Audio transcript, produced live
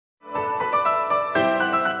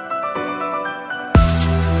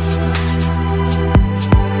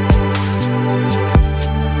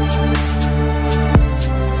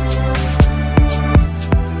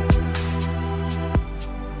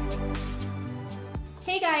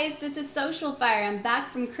Hey guys, this is Social Fire. I'm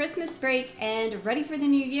back from Christmas break and ready for the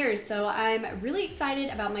new year. So I'm really excited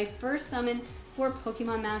about my first summon for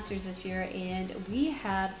Pokemon Masters this year, and we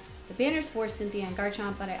have the banners for Cynthia and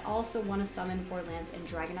Garchomp, but I also want to summon for Lance and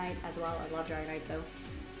Dragonite as well. I love Dragonite, so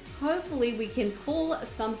hopefully we can pull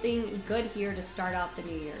something good here to start off the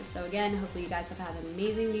new year. So again, hopefully you guys have had an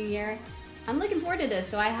amazing new year. I'm looking forward to this.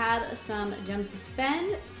 So I have some gems to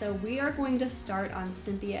spend. So we are going to start on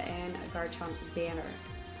Cynthia and Garchomp's banner.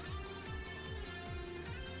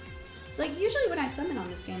 So like usually when I summon on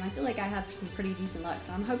this game, I feel like I have some pretty decent luck.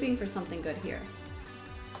 So I'm hoping for something good here.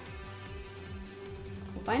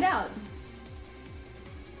 We'll find out.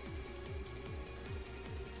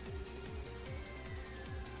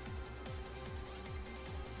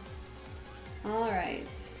 All right.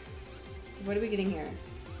 So what are we getting here?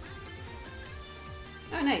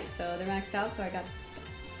 Oh, nice. So they're maxed out, so I got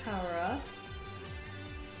the power up.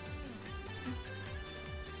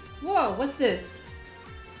 Whoa, what's this?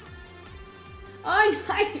 Oh,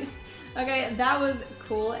 nice. Okay, that was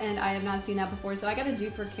cool, and I have not seen that before. So I got a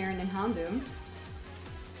dupe for Karen and Houndoom.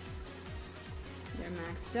 They're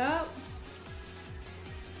maxed out.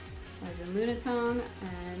 There's a Lunatone,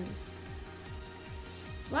 and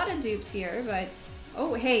a lot of dupes here, but...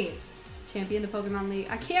 Oh, hey. It's Champion the Pokemon League.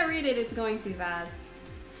 I can't read it. It's going too fast.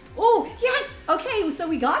 Oh, yes! Okay, so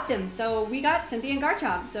we got them. So we got Cynthia and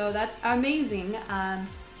Garchomp. So that's amazing.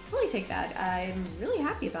 Totally take that. I'm really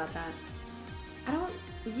happy about that. I don't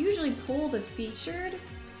usually pull the featured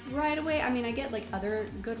right away. I mean, I get like other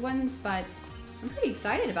good ones, but I'm pretty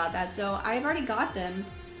excited about that. So I've already got them,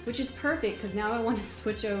 which is perfect because now I want to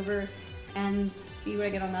switch over and see what I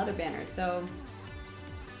get on the other banner. So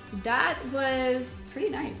that was pretty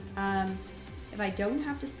nice. If I don't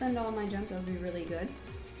have to spend all my gems, that would be really good.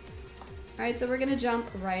 Alright, so we're going to jump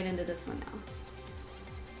right into this one now.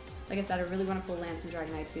 Like I said, I really want to pull Lance and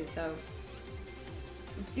Dragonite too, so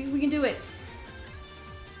let's see if we can do it.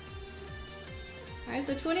 Alright,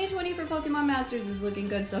 so 2020 for Pokemon Masters is looking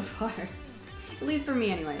good so far. At least for me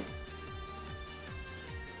anyways.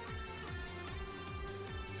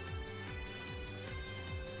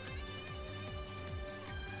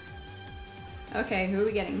 Okay, who are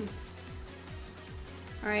we getting?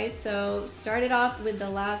 Alright, so started off with the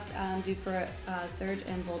last dupe for Surge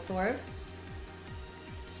and Voltorb.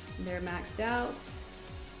 They're maxed out.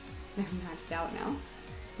 They're maxed out now.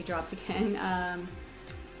 He dropped again.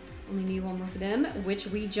 Only need one more for them, which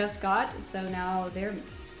we just got. So now they're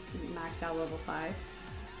maxed out level 5.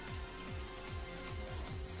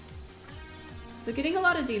 So getting a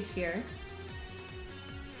lot of dupes here.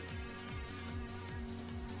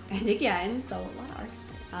 And again, so a lot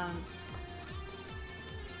of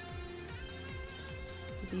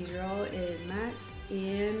Beedrill is maxed,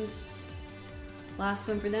 and last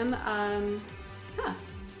one for them. That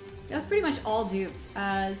was pretty much all dupes.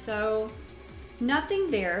 So nothing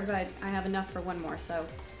there, but I have enough for one more. So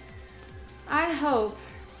I hope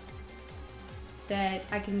that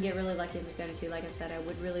I can get really lucky in this banner too. Like I said, I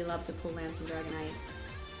would really love to pull Lance and Dragonite.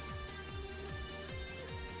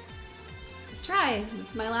 Let's try.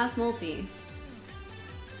 This is my last multi.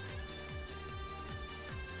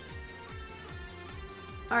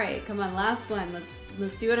 All right, come on, last one.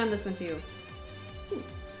 Let's do it on this one too. Ooh.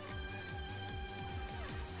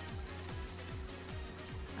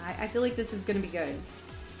 I feel like this is gonna be good.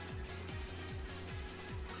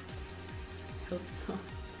 I hope so. All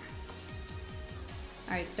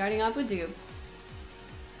right, starting off with dupes.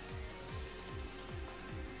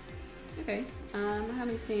 Okay, I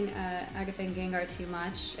haven't seen Agatha and Gengar too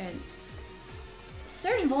much, and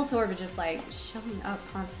Surge and Voltorb are just like showing up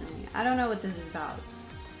constantly. I don't know what this is about.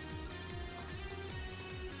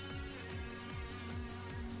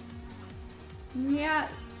 Yeah,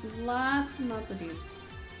 lots and lots of dupes.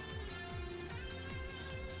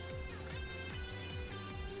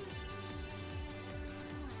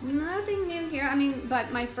 Nothing new here. I mean, but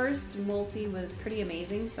my first multi was pretty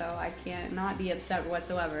amazing, so I can't not be upset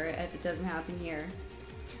whatsoever if it doesn't happen here.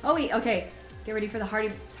 Oh wait, okay. Get ready for the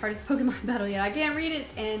hardest Pokemon battle yet. I can't read it,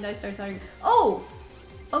 and I start starting. Oh!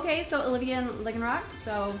 Okay, so Olivia and Lycanroc,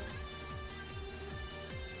 so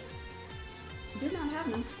did not have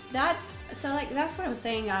them. That's what I was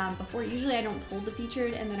saying before. Usually I don't pull the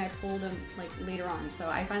featured, and then I pull them like later on. So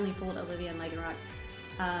I finally pulled Olivia and Lycanroc,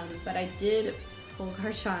 but I did pull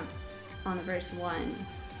Garchomp on the first one.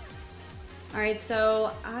 All right,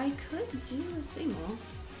 so I could do a single.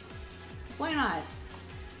 Why not?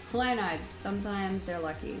 Why not? Sometimes they're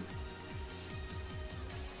lucky.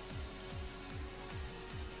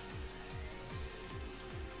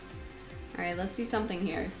 All right, let's see something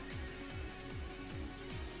here.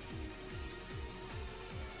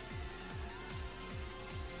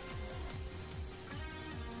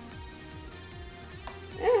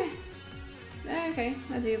 Okay,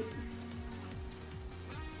 I do.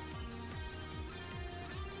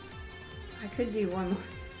 I could do one more.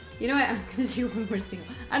 You know what? I'm gonna do one more single.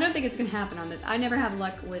 I don't think it's gonna happen on this. I never have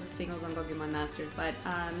luck with singles on Pokemon Masters, but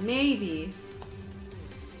maybe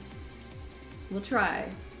we'll try.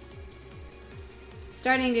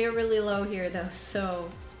 Starting to get really low here though, so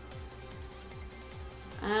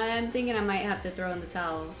I'm thinking I might have to throw in the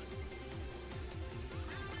towel.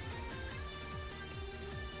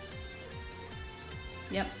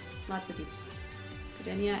 Yep, lots of deeps.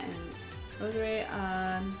 Gardenia and Ozure.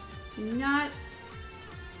 Not.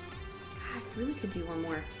 God, I really could do one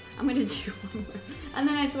more. I'm gonna do one more. And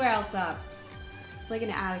then I swear I'll stop. It's like an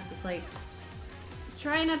addict. It's like,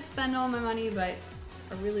 try not to spend all my money, but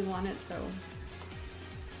I really want it, so.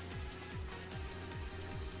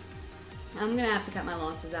 I'm gonna have to cut my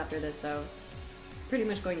losses after this, though. Pretty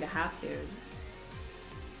much going to have to.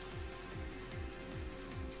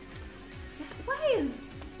 Why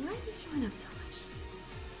are they showing up so much?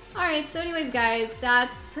 Alright, so anyways, guys,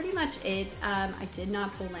 that's pretty much it. I did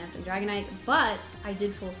not pull Lance and Dragonite, but I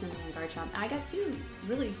did pull Cynthia and Garchomp. I got 2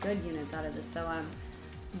 really good units out of this, so I'm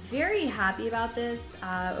very happy about this.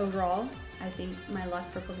 Overall, I think my luck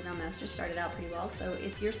for Pokemon Master started out pretty well, so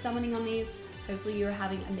if you're summoning on these, hopefully you're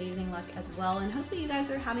having amazing luck as well, and hopefully you guys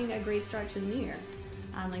are having a great start to the new year.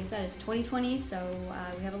 Like I said, it's 2020, so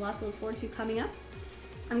we have a lot to look forward to coming up.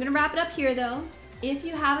 I'm going to wrap it up here, though. If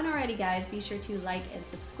you haven't already, guys, be sure to like and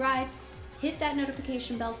subscribe. Hit that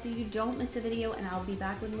notification bell so you don't miss a video, and I'll be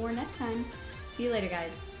back with more next time. See you later,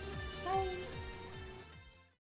 guys. Bye.